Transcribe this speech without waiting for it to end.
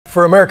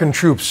For American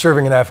troops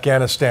serving in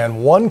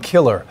Afghanistan, one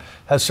killer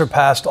has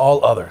surpassed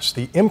all others: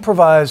 the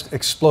improvised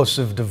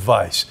explosive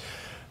device.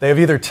 They have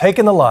either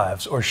taken the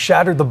lives or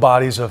shattered the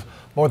bodies of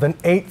more than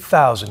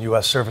 8,000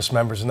 U.S. service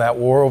members in that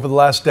war over the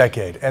last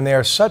decade. And they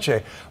are such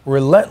a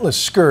relentless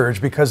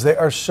scourge because they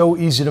are so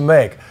easy to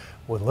make,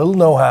 with little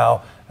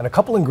know-how and a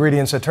couple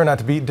ingredients that turn out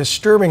to be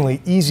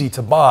disturbingly easy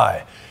to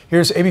buy.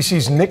 Here's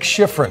ABC's Nick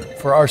Schifrin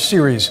for our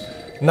series,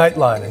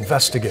 Nightline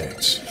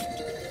Investigates.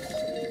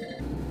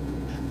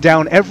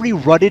 Down every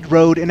rutted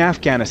road in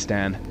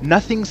Afghanistan,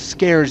 nothing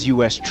scares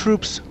U.S.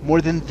 troops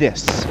more than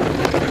this.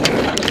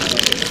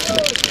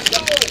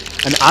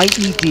 An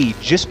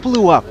IED just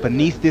blew up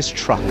beneath this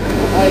truck.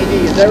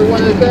 IEDs,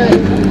 everyone in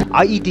bed.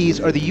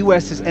 IEDs are the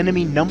U.S.'s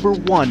enemy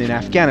 #1 in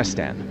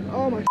Afghanistan.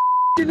 Oh my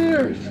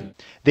ears.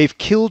 They've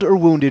killed or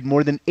wounded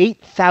more than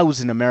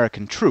 8,000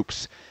 American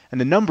troops, and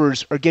the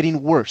numbers are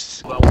getting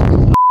worse.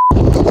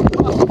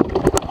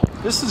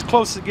 This is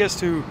close it gets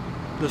to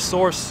the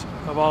source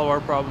of all of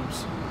our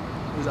problems,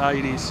 is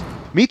IEDs.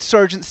 Meet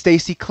Sergeant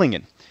Stacy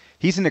Klingen.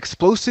 He's an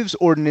explosives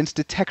ordnance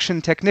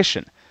detection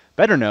technician,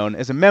 better known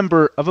as a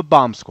member of a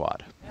bomb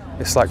squad.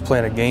 It's like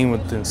playing a game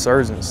with the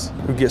insurgents.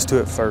 Who gets to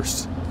it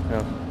first? You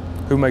know,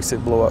 who makes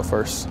it blow up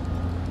first?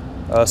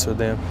 Us or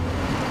them?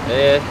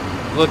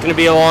 Looking to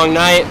be a long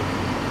night,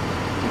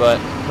 but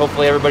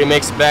hopefully everybody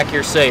makes it back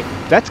here safe.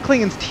 That's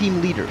Klingen's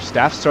team leader,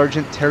 Staff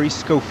Sergeant Terry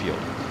Schofield.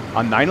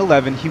 On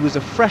 9/11, he was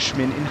a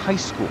freshman in high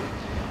school.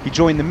 He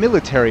joined the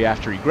military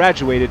after he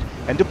graduated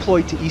and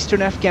deployed to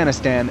eastern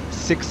Afghanistan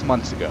 6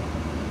 months ago.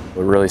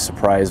 What really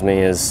surprised me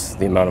is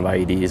the amount of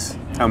IEDs.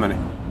 How many?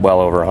 Well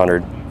over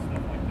 100.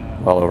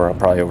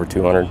 Probably over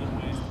 200.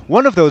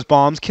 One of those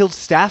bombs killed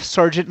Staff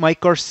Sergeant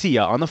Mike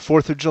Garcia on the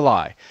 4th of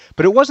July.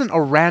 But it wasn't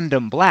a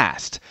random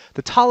blast.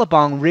 The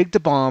Taliban rigged a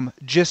bomb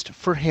just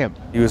for him.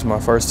 He was my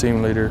first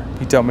team leader.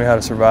 He taught me how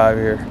to survive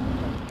here.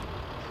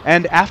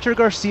 And after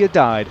Garcia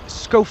died,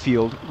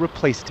 Schofield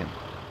replaced him.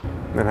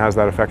 And how's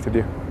that affected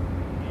you?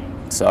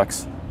 It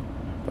sucks,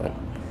 but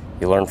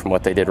you learn from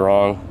what they did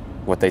wrong,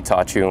 what they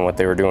taught you and what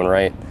they were doing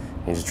right.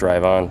 You just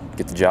drive on,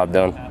 get the job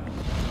done.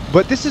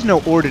 But this is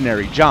no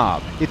ordinary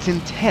job. It's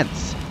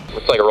intense.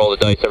 It's like a roll of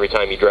the dice every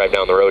time you drive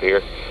down the road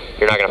here.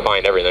 You're not going to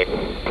find everything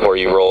before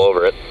you roll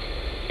over it,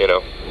 you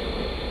know.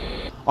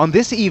 On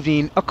this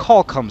evening, a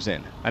call comes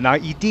in, an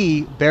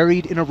IED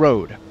buried in a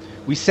road.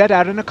 We set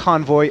out in a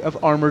convoy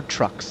of armored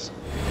trucks.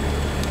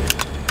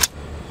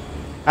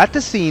 At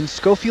the scene,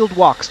 Schofield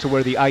walks to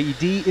where the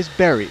IED is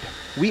buried.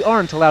 We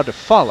aren't allowed to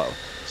follow,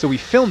 so we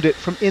filmed it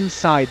from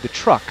inside the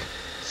truck.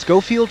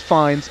 Schofield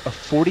finds a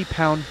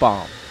 40-pound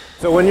bomb.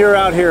 So when you're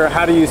out here,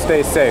 how do you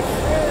stay safe?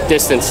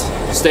 Distance.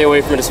 Stay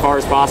away from it as far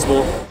as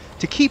possible.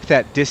 To keep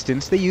that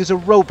distance, they use a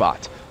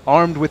robot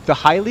armed with the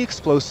highly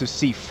explosive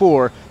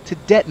C4 to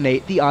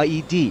detonate the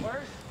IED.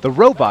 The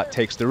robot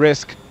takes the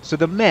risk, so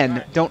the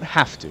men don't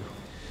have to.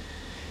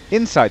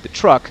 Inside the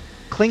truck,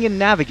 Klingen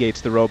navigates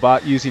the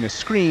robot using a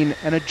screen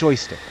and a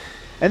joystick.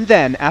 And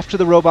then, after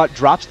the robot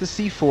drops the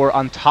C4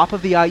 on top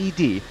of the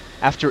IED,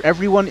 after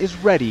everyone is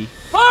ready,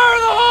 Fire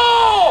in the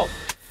hole!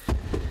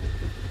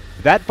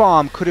 that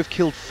bomb could have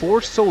killed 4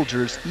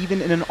 soldiers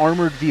even in an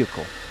armored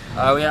vehicle.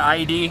 We had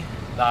IED,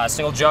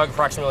 single jug,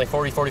 approximately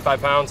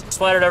 40-45 pounds.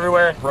 Splattered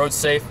everywhere, road's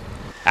safe.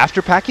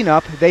 After packing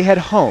up, they head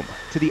home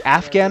to the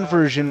Afghan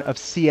version of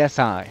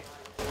CSI.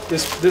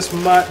 This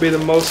might be the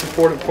most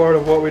important part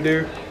of what we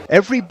do.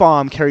 Every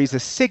bomb carries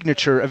a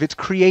signature of its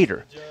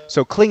creator,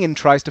 so Klingen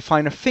tries to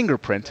find a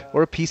fingerprint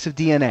or a piece of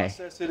DNA.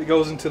 It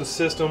goes into the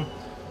system,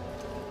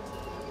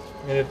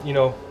 and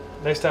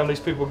next time these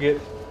people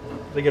get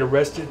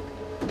arrested,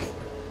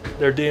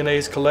 their DNA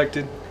is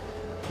collected,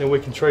 then we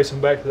can trace them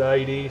back to the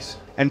IEDs.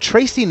 And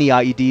tracing the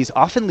IEDs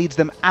often leads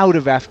them out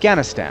of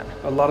Afghanistan.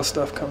 A lot of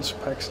stuff comes from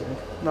Pakistan.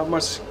 Not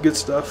much good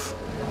stuff.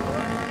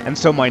 And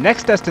so my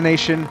next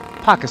destination,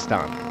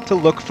 Pakistan, to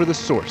look for the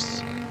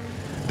source.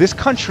 This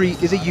country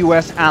is a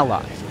U.S.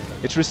 ally.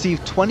 It's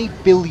received $20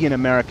 billion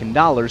American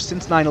dollars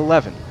since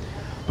 9/11.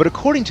 But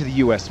according to the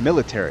U.S.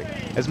 military,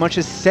 as much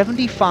as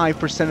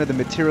 75% of the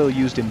material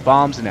used in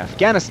bombs in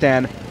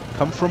Afghanistan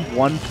come from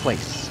one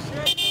place.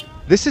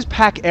 This is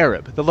Pak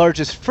Arab, the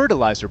largest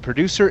fertilizer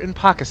producer in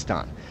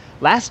Pakistan.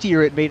 Last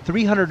year, it made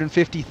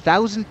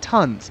 350,000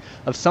 tons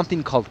of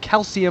something called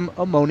calcium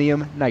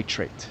ammonium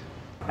nitrate.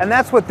 And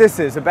that's what this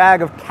is, a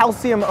bag of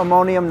calcium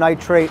ammonium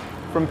nitrate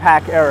from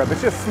Pak Arab.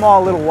 It's just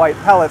small little white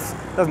pellets,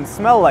 doesn't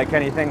smell like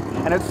anything,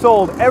 and it's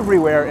sold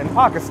everywhere in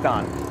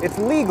Pakistan. It's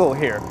legal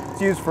here. It's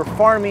used for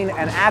farming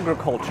and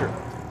agriculture.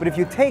 But if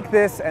you take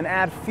this and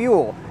add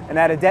fuel and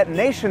add a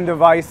detonation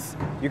device,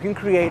 you can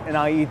create an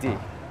IED.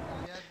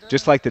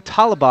 Just like the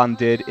Taliban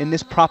did in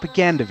this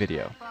propaganda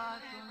video.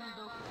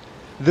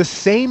 The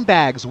same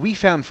bags we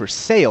found for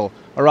sale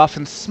are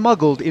often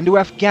smuggled into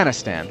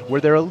Afghanistan,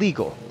 where they're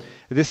illegal.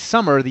 This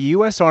summer, the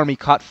U.S. Army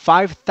caught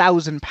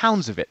 5,000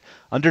 pounds of it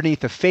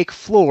underneath a fake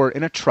floor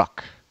in a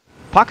truck.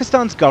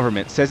 Pakistan's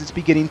government says it's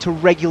beginning to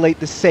regulate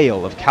the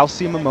sale of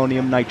calcium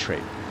ammonium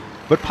nitrate.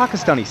 But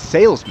Pakistani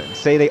salesmen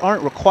say they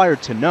aren't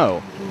required to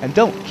know and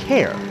don't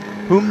care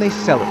whom they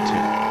sell it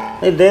to.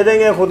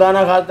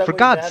 For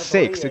God's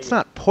sakes, it's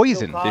not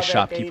poison, this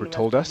shopkeeper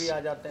told us.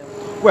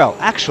 Well,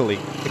 actually,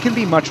 it can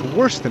be much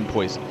worse than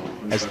poison,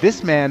 as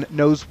this man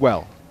knows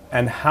well.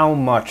 And how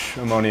much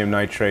ammonium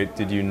nitrate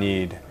did you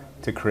need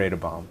to create a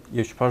bomb?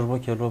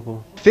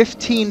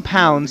 15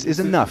 pounds is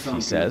enough, he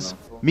says.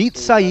 Meet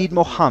Saeed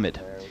Mohammed.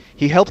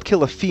 He helped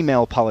kill a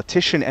female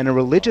politician and a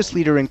religious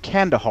leader in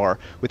Kandahar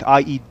with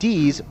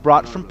IEDs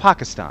brought from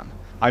Pakistan.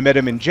 I met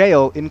him in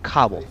jail in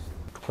Kabul.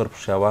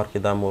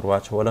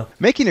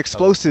 Making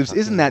explosives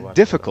isn't that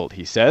difficult,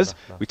 he says.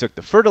 We took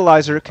the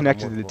fertilizer,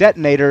 connected the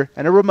detonator,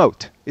 and a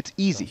remote. It's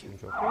easy.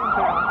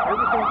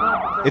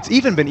 It's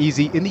even been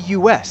easy in the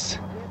US.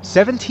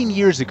 17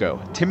 years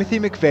ago, Timothy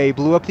McVeigh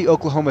blew up the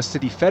Oklahoma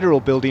City Federal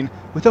Building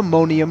with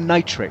ammonium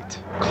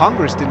nitrate.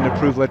 Congress didn't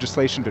approve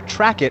legislation to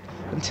track it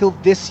until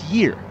this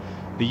year.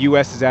 The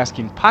US is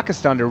asking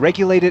Pakistan to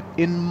regulate it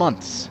in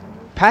months.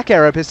 Pac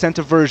Arab has sent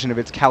a version of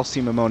its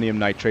calcium ammonium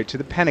nitrate to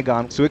the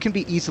Pentagon so it can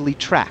be easily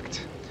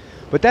tracked.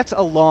 But that's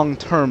a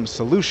long-term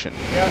solution.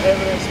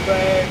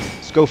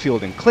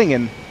 Schofield and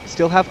Klingon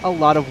still have a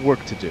lot of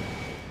work to do.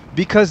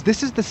 Because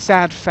this is the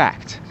sad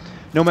fact.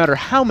 No matter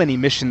how many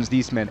missions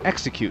these men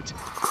execute,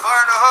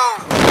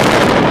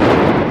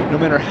 no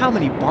matter how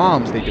many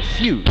bombs they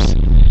defuse,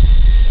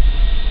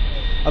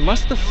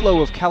 unless the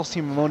flow of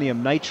calcium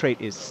ammonium nitrate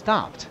is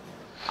stopped,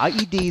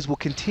 IEDs will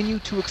continue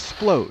to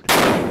explode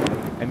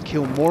and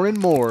kill more and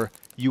more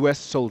US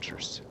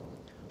soldiers.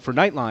 For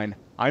Nightline,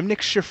 I'm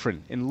Nick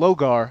Schifrin in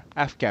Logar,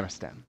 Afghanistan.